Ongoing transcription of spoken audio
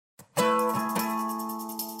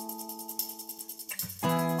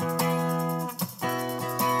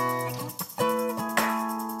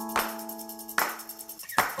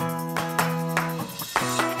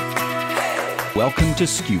Welcome to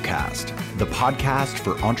SKUcast, the podcast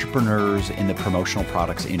for entrepreneurs in the promotional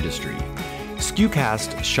products industry.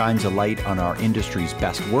 SKUcast shines a light on our industry's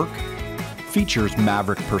best work, features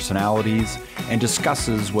maverick personalities, and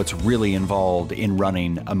discusses what's really involved in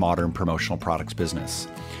running a modern promotional products business.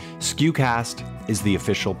 SKUcast is the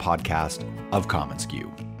official podcast of commonsku.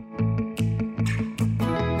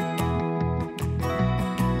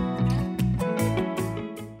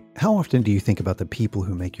 How often do you think about the people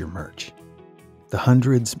who make your merch? The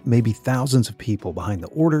hundreds, maybe thousands of people behind the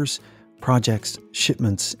orders, projects,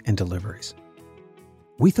 shipments, and deliveries.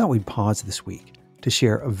 We thought we'd pause this week to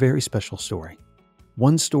share a very special story.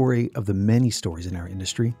 One story of the many stories in our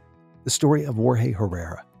industry, the story of Jorge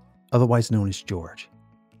Herrera, otherwise known as George.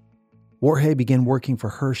 Jorge began working for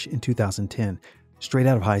Hirch in 2010, straight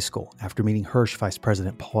out of high school after meeting Hirch Vice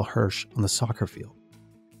President Paul Hirsch on the soccer field.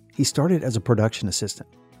 He started as a production assistant,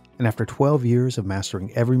 and after 12 years of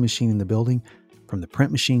mastering every machine in the building, from the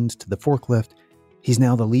print machines to the forklift, he's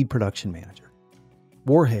now the lead production manager.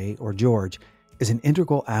 Jorge, or George, is an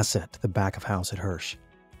integral asset to the back of house at Hirch.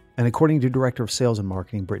 And according to Director of Sales and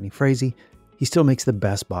Marketing Brittany Frase, he still makes the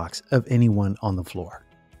best box of anyone on the floor.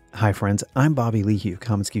 Hi friends, I'm Bobby Lehue,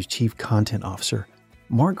 commonsku's Chief Content Officer,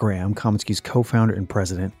 Mark Graham, commonsku's co-founder and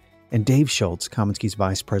president, and Dave Schultz, commonsku's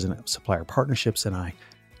Vice President of Supplier Partnerships, and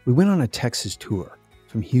we went on a Texas tour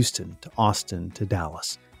from Houston to Austin to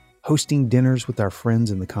Dallas, hosting dinners with our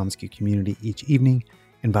friends in the commonsku community each evening,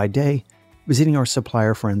 and by day, visiting our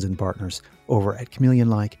supplier friends and partners over at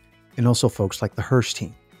Chameleon Like, and also folks like the Hirch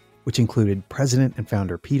team, which included President and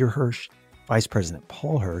Founder Peter Hirsch, Vice President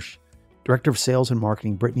Paul Hirsch, Director of Sales and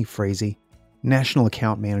Marketing Brittany Frase, National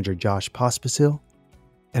Account Manager Josh Pospisil,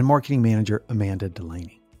 and Marketing Manager Amanda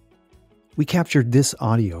Delaney. We captured this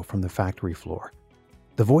audio from the factory floor.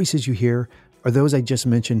 The voices you hear are those I just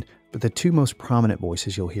mentioned, but the two most prominent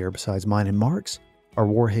voices you'll hear besides mine and Mark's are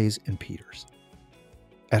Jorge's and Peter's.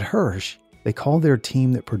 At Hirch, they call their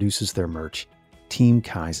team that produces their merch Team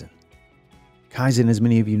Kaizen. Kaizen, as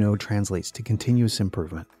many of you know, translates to continuous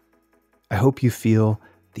improvement. I hope you feel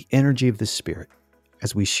the energy of this spirit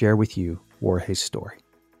as we share with you Jorge's story.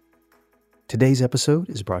 Today's episode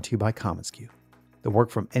is brought to you by commonsku, the work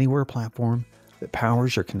from anywhere platform that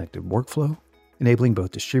powers your connected workflow, enabling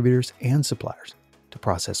both distributors and suppliers to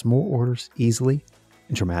process more orders easily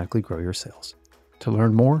and dramatically grow your sales. To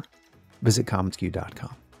learn more, visit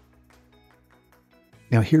commonsku.com.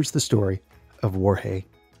 Now here's the story of Jorge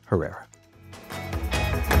Herrera.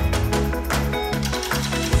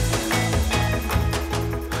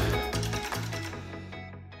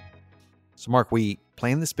 So Mark, we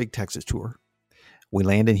plan this big Texas tour. We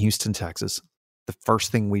land in Houston, Texas. The first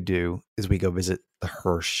thing we do is we go visit the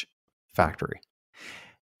Hirch factory.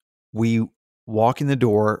 We walk in the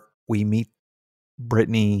door, we meet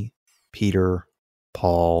Brittany, Peter,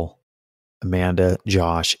 Paul, Amanda,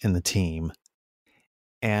 Josh, and the team.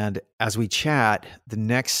 And as we chat, the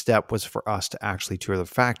next step was for us to actually tour the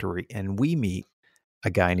factory, and we meet a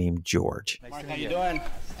guy named George. Mark, how you doing?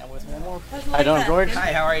 And with one more. How you doing, George?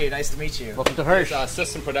 Hi, how are you? Nice to meet you. Welcome to Hirch. He's our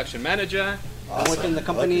assistant production manager. Awesome. I'm working the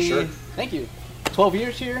company. Sure. Thank you. 12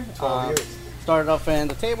 years here. 12 years. Started off in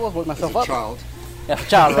the tables, worked myself up. Child. Yeah,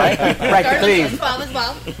 child, right? Practically. 12 as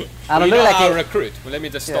well. I don't You look know like how I it. recruit. Well, let me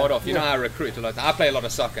just start off. You know how I recruit a lot. I play a lot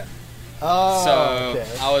of soccer. Oh, So okay.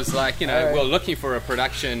 I was like, All right. we're looking for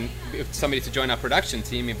somebody to join our production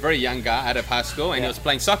team. A very young guy out of high school, and he was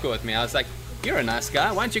playing soccer with me. I was like, you're a nice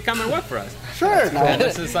guy. Why don't you come and work for us? Sure. And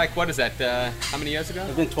this is like, what is that? How many years ago?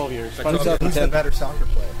 It's been 12 years. Like 12 years. Who's the better soccer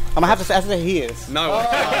player? I'm going to have to say he is. No.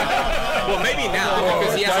 Well, maybe now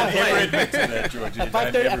because he hasn't played.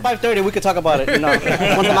 At 5:30, we could talk about it. Once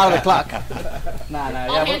I'm out of the clock.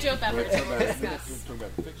 I'll hand you a beverage to discuss.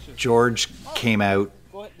 George came out,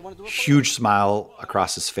 huge smile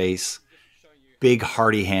across his face, big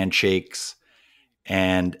hearty handshakes,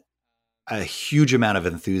 and a huge amount of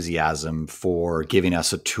enthusiasm for giving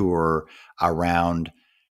us a tour around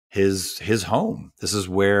his home. This is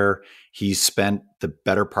where he spent the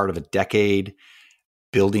better part of a decade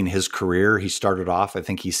building his career. He started off, I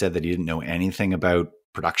think he said that he didn't know anything about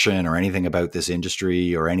production or anything about this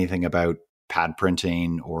industry or anything about pad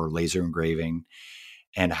printing or laser engraving,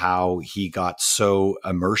 and how he got so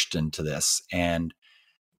immersed into this. And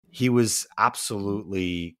he was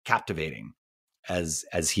absolutely captivating as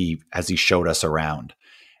he showed us around.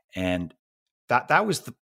 And that was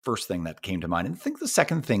the first thing that came to mind. And I think the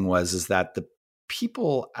second thing is that the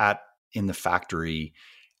people in the factory,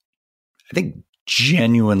 I think,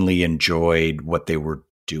 genuinely enjoyed what they were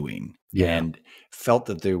doing and felt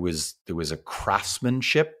that there was a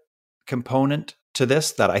craftsmanship component to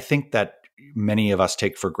this that I think that many of us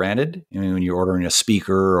take for granted. I mean, when you're ordering a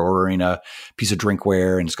speaker or ordering a piece of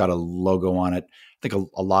drinkware and it's got a logo on it, I think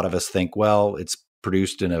a lot of us think, well, it's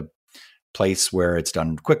produced in a place where it's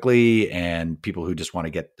done quickly and people who just want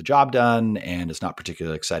to get the job done, and it's not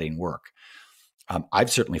particularly exciting work.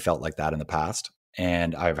 I've certainly felt like that in the past,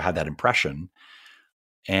 and I've had that impression.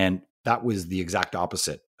 And that was the exact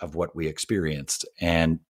opposite of what we experienced.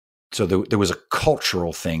 And so there was a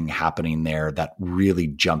cultural thing happening there that really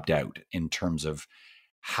jumped out in terms of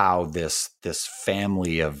how this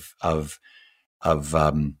family of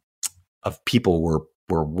people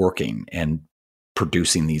were working and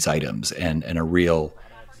producing these items, and a real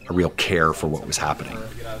care for what was happening.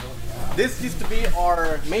 This used to be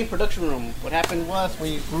our main production room. What happened was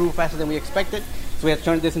we grew faster than we expected, so we had to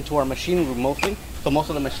turn this into our machine room mostly. So most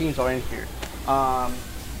of the machines are in here.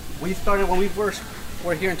 We started when we first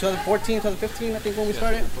were here in 2014, 2015, I think when we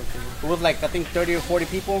started. It was like, I think 30 or 40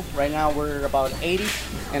 people. Right now we're about 80,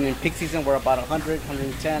 and in peak season we're about 100,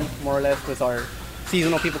 110, more or less, with our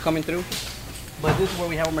seasonal people coming through. But this is where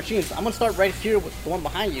we have our machines. I'm going to start right here with the one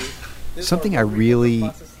behind you. Something I really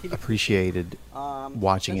appreciated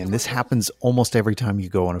watching, and this happens almost every time you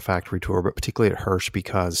go on a factory tour, but particularly at Hirch,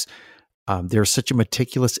 because there's such a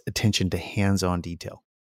meticulous attention to hands-on detail.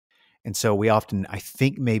 And so we often, I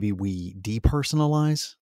think maybe we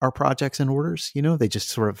depersonalize our projects and orders. You know, they just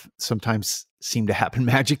sort of sometimes seem to happen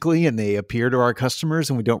magically and they appear to our customers,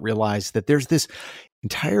 and we don't realize that there's this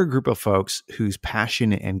entire group of folks whose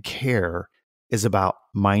passion and care is about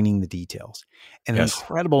mining the details, and an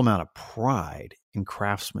incredible amount of pride in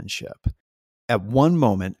craftsmanship. At one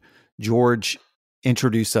moment, George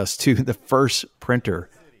introduced us to the first printer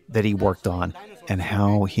that he worked on and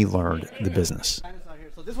how he learned the business.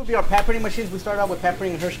 So this would be our pad printing machines. We started out with pad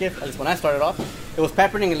printing and Hirch gift. At least when I started off, it was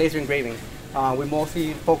pad printing and laser engraving. We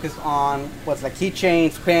mostly focused on what's like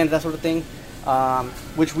keychains, pens, that sort of thing,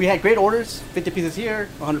 which we had great orders, 50 pieces here,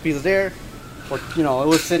 100 pieces there. Or, you know, it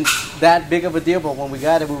wasn't that big of a deal, but when we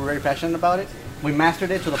got it, we were very passionate about it. We mastered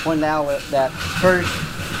it to the point now that Hirch,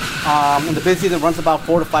 in the busy season, runs about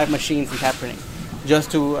 4 to 5 machines in pad printing. Just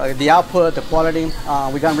to the output, the quality,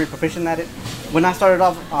 we got really proficient at it. When I started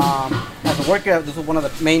off as a worker, this was one of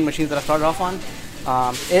the main machines that I started off on.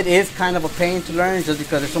 It is kind of a pain to learn just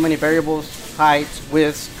because there's so many variables, heights,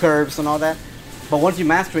 widths, curves, and all that. But once you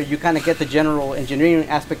master it, you kind of get the general engineering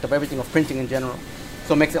aspect of everything, of printing in general.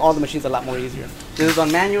 So it makes all the machines a lot more easier. This is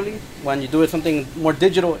done manually. When you do it something more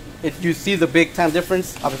digital, you see the big time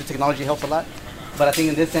difference. Obviously, technology helps a lot. But I think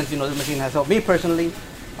in this sense, you know, this machine has helped me personally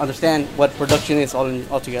understand what production is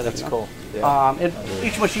all together. That's cool. Yeah.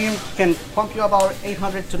 Each machine can pump you about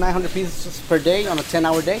 800 to 900 pieces per day on a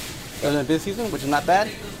 10-hour day in the busy season, which is not bad.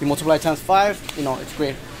 You multiply times 5, you know, it's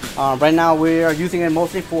great. Right now, we are using it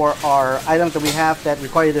mostly for our items that we have that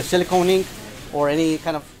require either silicone ink or any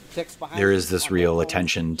kind of text behind. There is this real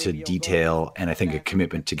attention to detail, and I think a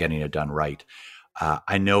commitment to getting it done right.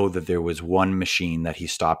 I know that there was one machine that he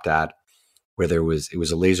stopped at where it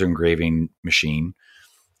was a laser engraving machine,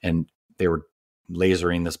 and they were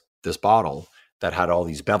lasering this bottle that had all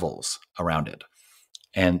these bevels around it.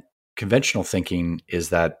 And conventional thinking is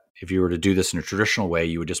that if you were to do this in a traditional way,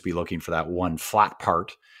 you would just be looking for that one flat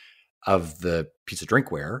part of the piece of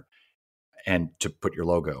drinkware and to put your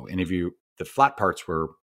logo. And the flat parts were,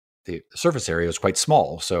 the surface area was quite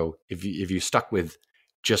small. So if you stuck with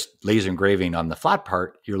just laser engraving on the flat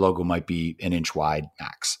part, your logo might be an inch wide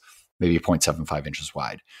max, maybe 0.75 inches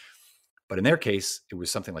wide. But in their case, it was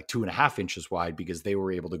something like 2.5 inches wide because they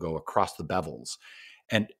were able to go across the bevels.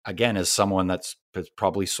 And again, as someone that's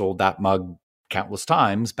probably sold that mug countless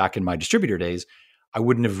times back in my distributor days, I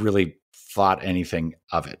wouldn't have really thought anything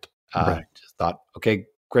of it. Right. Just thought, okay,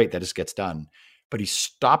 great, that just gets done. But he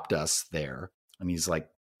stopped us there and he's like,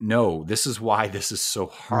 no, this is why this is so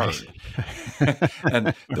hard. Right.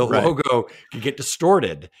 And the logo can get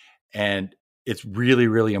distorted. And it's really,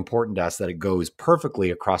 really important to us that it goes perfectly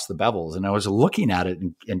across the bevels. And I was looking at it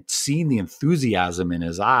and seeing the enthusiasm in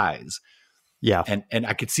his eyes. Yeah. And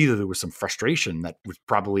I could see that there was some frustration that was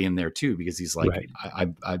probably in there too, because he's like,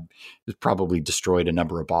 I probably destroyed a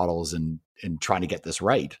number of bottles in trying to get this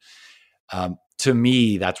right. To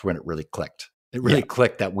me, that's when it really clicked. It really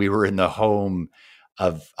clicked that we were in the home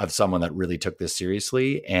of someone that really took this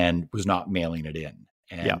seriously and was not mailing it in.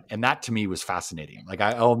 And that to me was fascinating. Like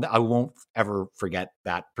I won't ever forget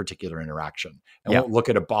that particular interaction. I won't look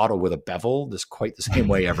at a bottle with a bevel quite the same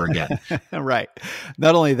way ever again. Right.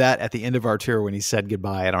 Not only that, at the end of our tour, when he said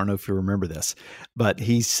goodbye, I don't know if you remember this, but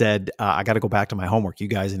he said, I got to go back to my homework. You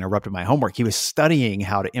guys interrupted my homework. He was studying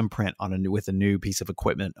how to imprint with a new piece of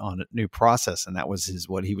equipment on a new process. And that was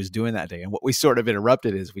what he was doing that day. And what we sort of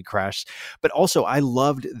interrupted is we crashed. But also I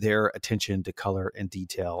loved their attention to color and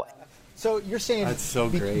detail. So you're saying that's so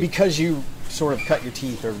great. Because you sort of cut your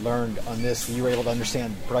teeth or learned on this, you were able to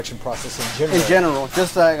understand production process in general. In general,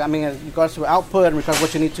 just in regards to output and regards to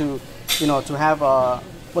what you need to, to have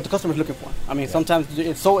what the customer is looking for. I mean, sometimes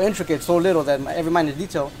it's so intricate, so little that every minor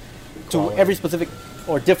detail to every specific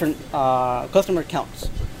or different customer counts.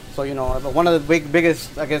 So one of the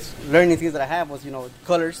biggest, I guess, learning things that I have was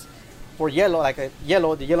colors for yellow, the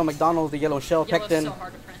yellow McDonald's, the yellow Shell Pectin. So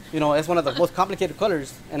hard to print. It's one of the most complicated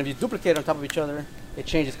colors, and if you duplicate on top of each other, it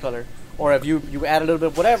changes color. Or if you add a little bit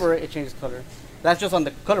of whatever, it changes color. That's just on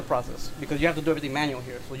the color process, because you have to do everything manual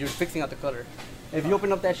here, so you're fixing out the color. If you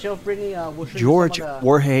open up that shelf, Brittany, we'll show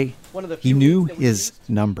Jorge, he knew his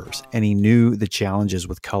numbers, and he knew the challenges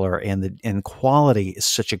with color, and quality is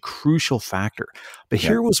such a crucial factor. But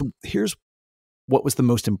here's what was the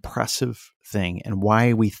most impressive thing, and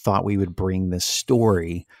why we thought we would bring this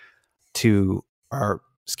story to our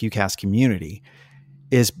SKUcast community,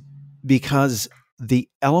 is because the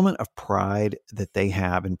element of pride that they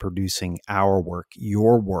have in producing our work,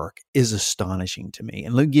 your work, is astonishing to me.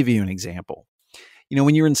 And let me give you an example.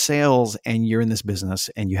 When you're in sales and you're in this business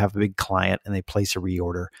and you have a big client and they place a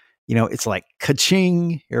reorder, it's like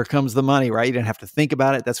ka-ching, here comes the money, right? You don't have to think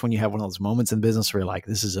about it. That's when you have one of those moments in business where you're like,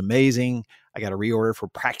 this is amazing. I got a reorder for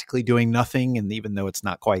practically doing nothing. And even though it's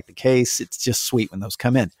not quite the case, it's just sweet when those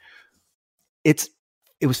come in.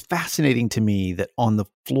 It was fascinating to me that on the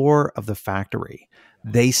floor of the factory,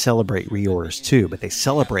 they celebrate reorders too, but they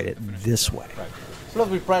celebrate it this way. Right. Plus,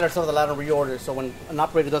 we pride ourselves a lot on reorders. So when an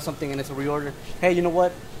operator does something and it's a reorder, hey, you know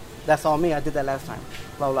what? That's all me. I did that last time.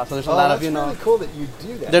 Blah, blah. So there's a lot of, It's really cool that you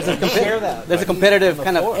do that. There's a competitive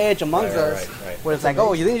kind of edge amongst us where it's like,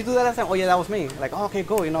 oh, you didn't you do that last time? Oh, yeah, that was me. Like, oh, okay,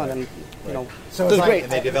 cool. And then, so it's great.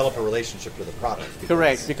 And they develop a relationship with the product.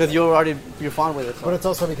 Correct, because you're fond with it. So. But it's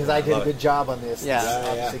also because I did a good job on this. Yeah.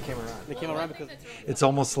 Obviously came around. They came around because it's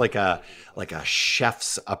almost like a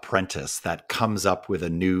chef's apprentice that comes up with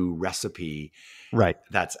a new recipe. Right.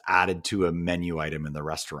 That's added to a menu item in the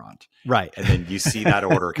restaurant. Right. And then you see that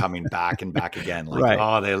order coming back and back again. Like,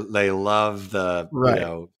 oh, they love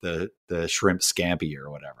the, the shrimp scampi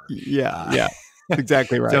or whatever. Yeah.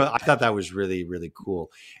 Exactly right. So I thought that was really, really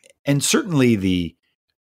cool. And certainly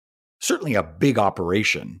a big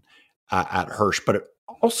operation at Hirch, but it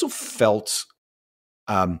also felt,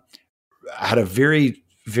 had a very,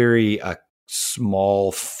 very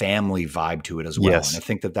small family vibe to it as well. Yes. And I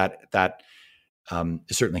think that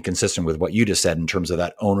is certainly consistent with what you just said in terms of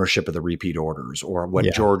that ownership of the repeat orders, or what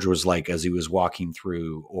George was like as he was walking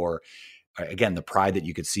through, or again, the pride that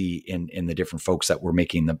you could see in the different folks that were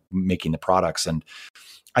making the products. And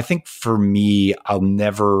I think for me, I'll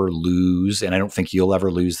never lose, and I don't think you'll ever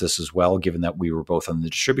lose this as well, given that we were both on the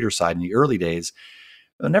distributor side in the early days.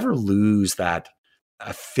 I'll never lose that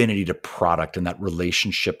affinity to product and that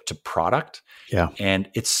relationship to product. Yeah. And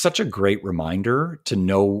it's such a great reminder to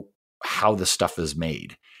know how the stuff is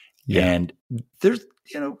made. Yeah. And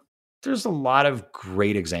there's a lot of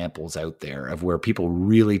great examples out there of where people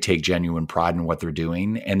really take genuine pride in what they're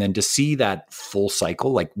doing. And then to see that full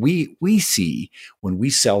cycle, like we see when we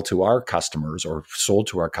sell to our customers or sold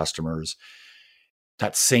to our customers,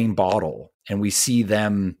 that same bottle, and we see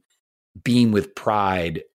them beam with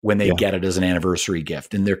pride when they get it as an anniversary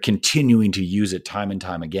gift, and they're continuing to use it time and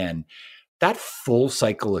time again. That full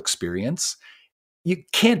cycle experience, you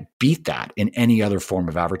can't beat that in any other form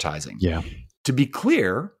of advertising. Yeah. To be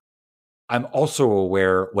clear, I'm also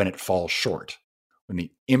aware when it falls short, when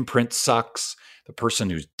the imprint sucks, the person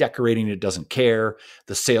who's decorating it doesn't care,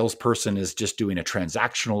 the salesperson is just doing a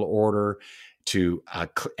transactional order to an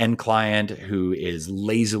end client who is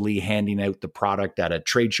lazily handing out the product at a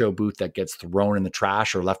trade show booth that gets thrown in the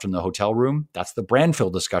trash or left in the hotel room. That's the brand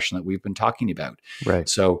fill discussion that we've been talking about. Right.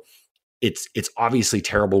 So it's obviously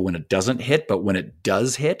terrible when it doesn't hit, but when it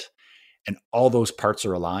does hit and all those parts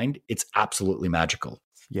are aligned, it's absolutely magical.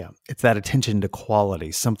 Yeah. It's that attention to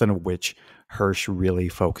quality, something of which Hirch really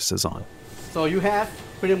focuses on. So you have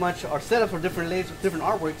pretty much our setup for different layers, different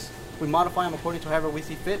artworks. We modify them according to however we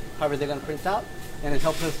see fit, however they're going to print out, and it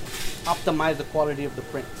helps us optimize the quality of the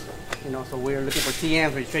prints. So we're looking for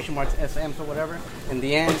TMs, registration marks, SMs, or whatever. In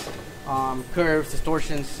the ends, curves,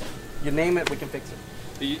 distortions, you name it, we can fix it.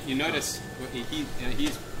 You notice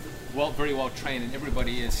he's very well trained, and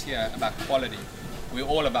everybody is here about quality. We're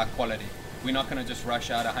all about quality. We're not going to just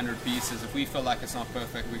rush out 100 pieces. If we feel like it's not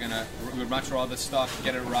perfect, we'd much rather start,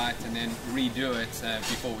 get it right, and then redo it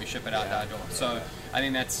before we ship it out our door. So I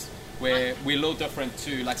think that's where we're a little different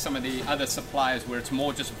to like some of the other suppliers where it's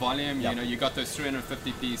more just volume. Yep. You got those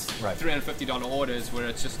 350 piece, $350 orders where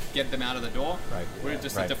it's just get them out of the door. Right. We're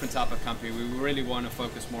just a different type of company. We really want to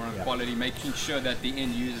focus more on quality, making sure that the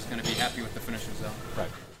end user is going to be happy with the finished result. Right.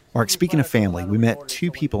 Mark, speaking of family, we met two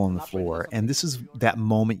people on the floor, and this is that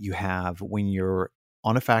moment you have when you're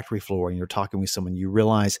on a factory floor and you're talking with someone, you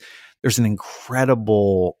realize there's an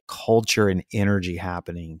incredible culture and energy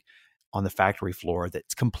happening on the factory floor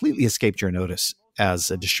that's completely escaped your notice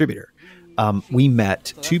as a distributor. We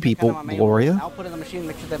met two people, Gloria. Output of the machine,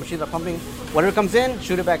 make sure the machines are pumping. Whatever comes in,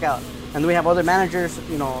 shoot it back out. And we have other managers,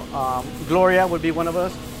 Gloria would be one of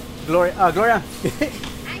us. Gloria.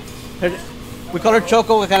 We call her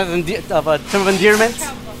Choco, kind of a term of endearment.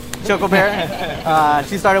 Choco Bear.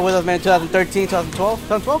 She started with us in 2013,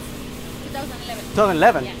 2012.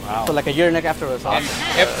 2011. Yeah. Wow. So like a year and a half after us. And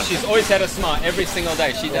she's always had a smile every single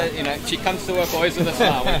day. She does, she comes to work always with a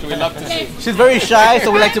smile, which we love to see. She's very shy,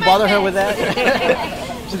 so we like to bother her with that.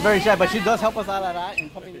 She's very shy, but she does help us out a lot.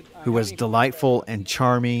 Who was delightful and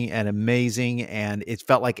charming and amazing, and it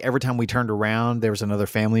felt like every time we turned around, there was another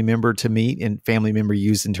family member to meet, and family member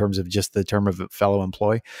used in terms of just the term of a fellow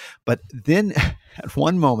employee. But then at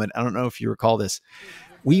one moment, I don't know if you recall this,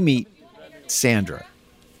 we meet Sandra,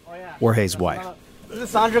 Jorge's wife. This is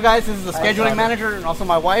Sandra, guys. This is the scheduling manager and also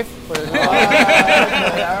my wife. All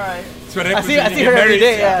right. I see her every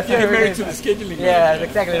day. Yeah, you're married to the scheduling manager. Yeah,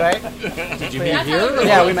 exactly right. Did you meet here?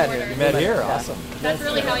 Yeah, we met here. You met here? Awesome. That's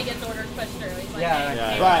really how he gets orders pushed through. He's like,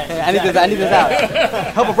 right. Hey, I need this out.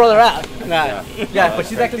 Help a brother out. Yeah, but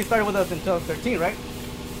she's actually started with us in 2013, right?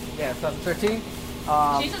 Yeah, 2013.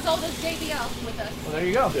 She's as old as JBL with us. Well, there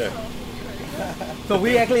you go. Yeah. So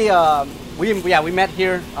we actually, we met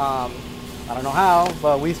here. I don't know how,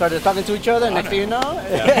 but we started talking to each other. Next thing you know,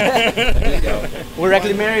 we're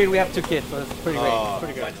actually married. We have 2 kids, so it's pretty great. It's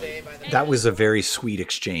pretty good. That was a very sweet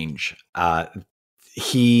exchange.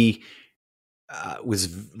 He was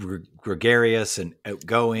gregarious and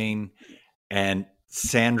outgoing, and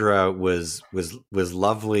Sandra was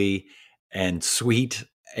lovely and sweet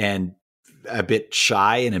and a bit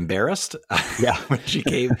shy and embarrassed when she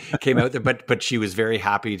came out there, but she was very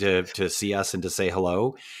happy to see us and to say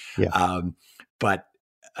hello. Yeah. But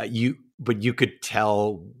you could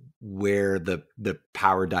tell where the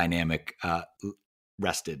power dynamic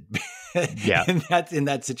rested. in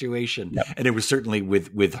that situation. Yep. And it was certainly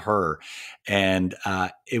with her. And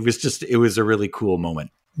it was a really cool moment.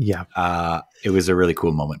 Yeah. It was a really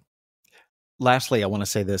cool moment. Lastly, I want to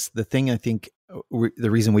say this. The thing I think the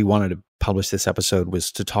reason we wanted to publish this episode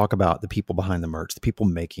was to talk about the people behind the merch, the people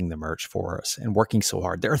making the merch for us and working so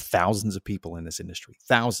hard. There are thousands of people in this industry,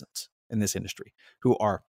 who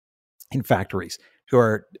are in factories, who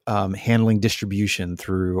are handling distribution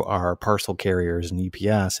through our parcel carriers and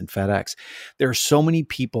UPS and FedEx. There are so many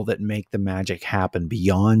people that make the magic happen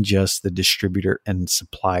beyond just the distributor and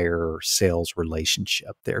supplier sales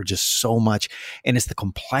relationship. There are just so much. And it's the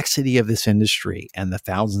complexity of this industry and the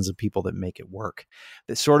thousands of people that make it work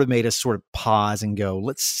that sort of made us sort of pause and go,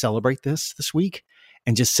 let's celebrate this week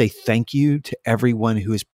and just say thank you to everyone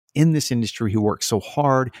who is in this industry, who works so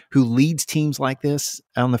hard, who leads teams like this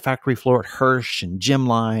on the factory floor at Hirch and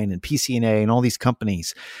Gemline and PCNA and all these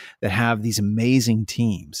companies that have these amazing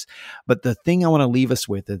teams. But the thing I want to leave us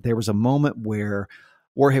with is there was a moment where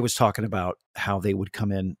Jorge was talking about how they would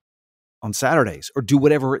come in on Saturdays or do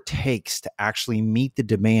whatever it takes to actually meet the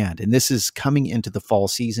demand. And this is coming into the fall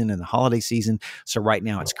season and the holiday season. So right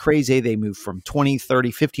now it's crazy. They move from 20,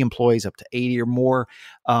 30, 50 employees up to 80 or more.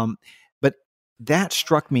 That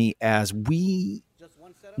struck me as we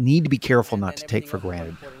need to be careful not to take for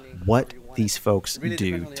granted what these folks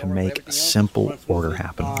do to make a simple order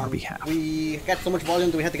happen on our behalf. We got so much volume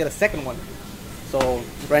that we had to get a second one. So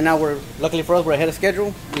right now, luckily for us, we're ahead of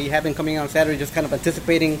schedule. We have been coming on Saturday, just kind of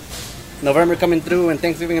anticipating November coming through and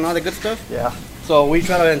Thanksgiving and all that good stuff. Yeah. So we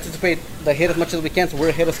try to anticipate the hit as much as we can, so we're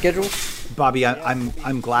ahead of schedule. Bobby,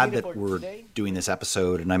 I'm glad that we're doing this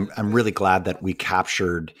episode, and I'm really glad that we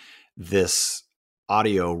captured this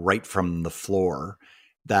audio right from the floor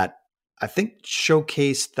that I think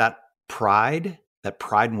showcased that pride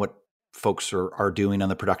in what folks are doing on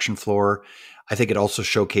the production floor. I think it also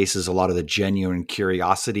showcases a lot of the genuine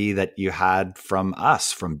curiosity that you had from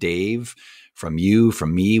us, from Dave, from you,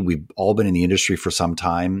 from me. We've all been in the industry for some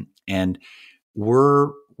time, and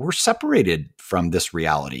we're we're separated from this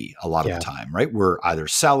reality a lot of the time, right? We're either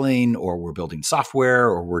selling or we're building software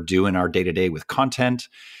or we're doing our day-to-day with content.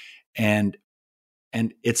 And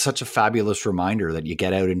it's such a fabulous reminder that you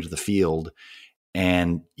get out into the field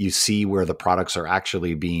and you see where the products are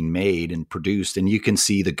actually being made and produced. And you can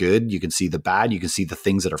see the good, you can see the bad, you can see the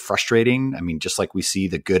things that are frustrating. I mean, just like we see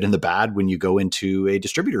the good and the bad when you go into a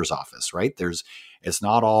distributor's office, right? It's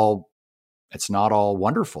not all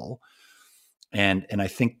wonderful. And I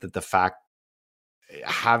think that the fact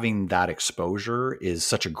having that exposure is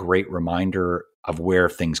such a great reminder of where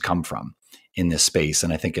things come from in this space.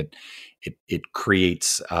 And I think it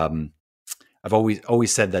creates, I've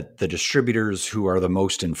always said that the distributors who are the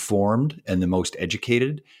most informed and the most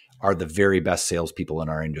educated are the very best salespeople in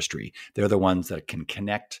our industry. They're the ones that can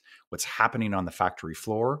connect what's happening on the factory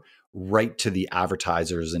floor right to the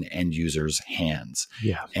advertisers and end users' hands.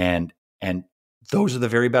 Yeah. And those are the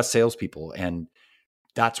very best salespeople. And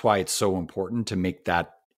that's why it's so important to make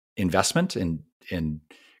that investment in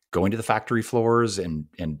going to the factory floors and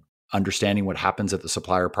understanding what happens at the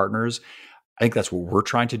supplier partners. I think that's what we're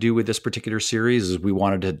trying to do with this particular series is we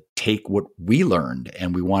wanted to take what we learned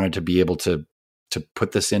and we wanted to be able to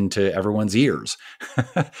put this into everyone's ears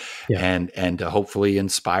and to hopefully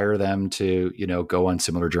inspire them to, go on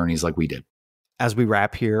similar journeys like we did. As we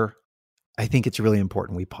wrap here, I think it's really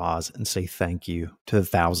important we pause and say thank you to the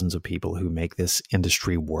thousands of people who make this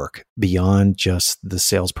industry work beyond just the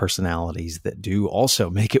sales personalities that do also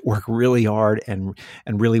make it work really hard and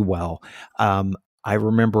really well. I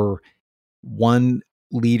remember one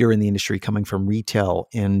leader in the industry coming from retail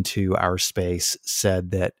into our space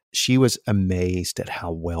said that she was amazed at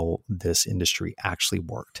how well this industry actually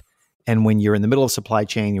worked. And when you're in the middle of supply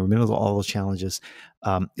chain, you're in the middle of all those challenges,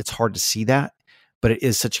 it's hard to see that. But it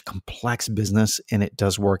is such a complex business and it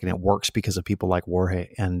does work, and it works because of people like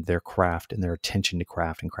Jorge and their craft and their attention to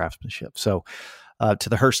craft and craftsmanship. So to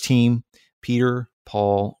the Hirch team, Peter,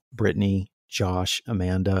 Paul, Brittany, Josh,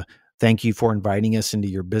 Amanda, thank you for inviting us into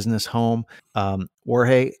your business home.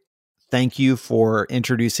 Jorge, thank you for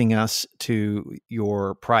introducing us to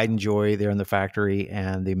your pride and joy there in the factory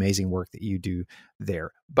and the amazing work that you do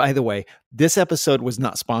there. By the way, this episode was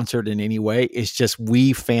not sponsored in any way. It's just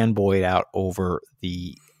we fanboyed out over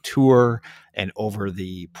the tour and over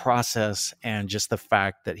the process and just the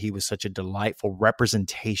fact that he was such a delightful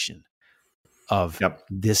representation of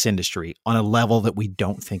this industry on a level that we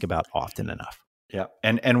don't think about often enough. Yeah.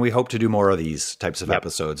 And we hope to do more of these types of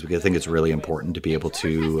episodes because I think it's really important to be able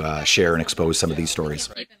to share and expose some of these stories.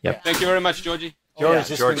 Yep. Thank you very much, Georgie. George,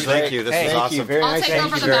 thank you. This was awesome. You. Very I'll nice. take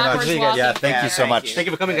over the backwards walk. Yeah, thank you so much. Thank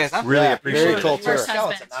you for coming, guys. Huh? Really appreciate very it. cool tour.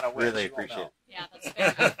 Really appreciate it. Yeah, that's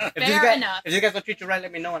fair enough. If you guys don't treat you right,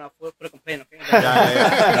 let me know and I'll put a complaint, okay?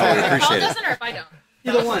 Yeah. No, we Paul appreciate it. doesn't, or if I don't.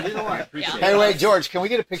 Either one. Yeah. Hey, wait, George, can we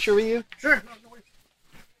get a picture with you? Sure.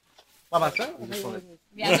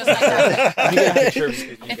 Yeah, just like that. You get a picture of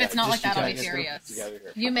If it's not like that, I'll be furious.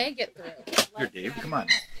 You may get through. Here, Dave, come on.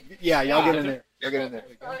 Yeah, y'all get in there.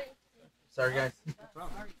 Sorry, guys.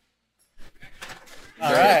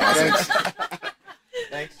 All right.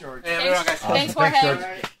 Thanks, George. Hey, everyone, guys. Thanks,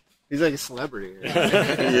 Jorge. He's like a celebrity. He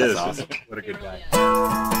is. Awesome. What a good guy.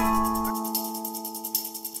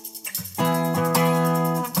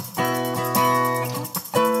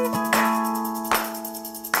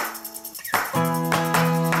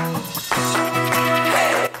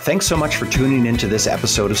 Thanks so much for tuning into this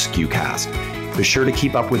episode of SKUcast. Be sure to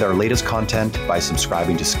keep up with our latest content by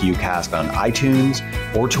subscribing to SKUcast on iTunes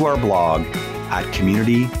or to our blog at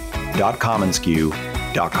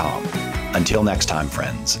community.commonsku.com. Until next time,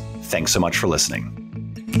 friends, thanks so much for listening.